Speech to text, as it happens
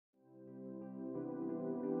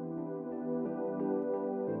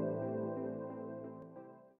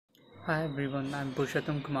Hi everyone, I'm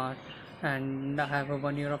Purushotham Kumar and I have a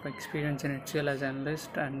 1 year of experience in HCL as analyst,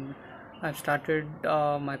 and I've started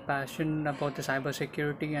my passion about the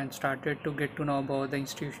cybersecurity and started to get to know about the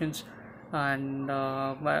institutions, and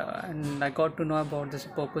I got to know about this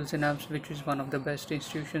Purple Synapse, which is one of the best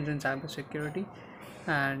institutions in cybersecurity.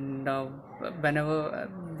 And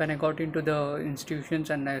when I got into the institutions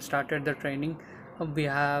and I started the training, we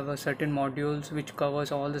have certain modules which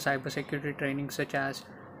covers all the cybersecurity training, such as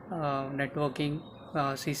networking,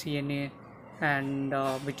 CCNA, and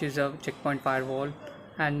which is a checkpoint firewall,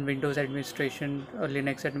 and Windows administration,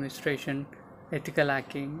 Linux administration, ethical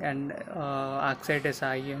hacking, and ArcSight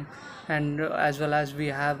SIEM, and as well as we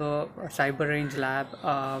have a cyber range lab,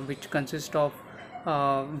 which consists of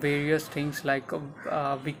various things like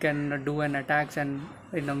we can do an attacks, and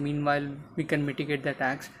in the meanwhile we can mitigate the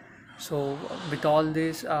attacks. So with all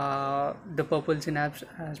this, the Purple Synapse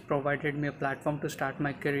has provided me a platform to start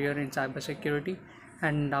my career in cybersecurity,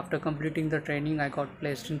 and after completing the training I got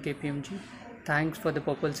placed in KPMG. Thanks for the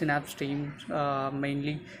Purple Synapse team,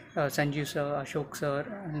 mainly Sanjeev sir, Ashok sir,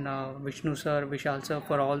 and Vishnu sir, Vishal sir,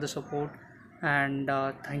 for all the support, and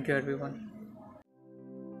thank you everyone.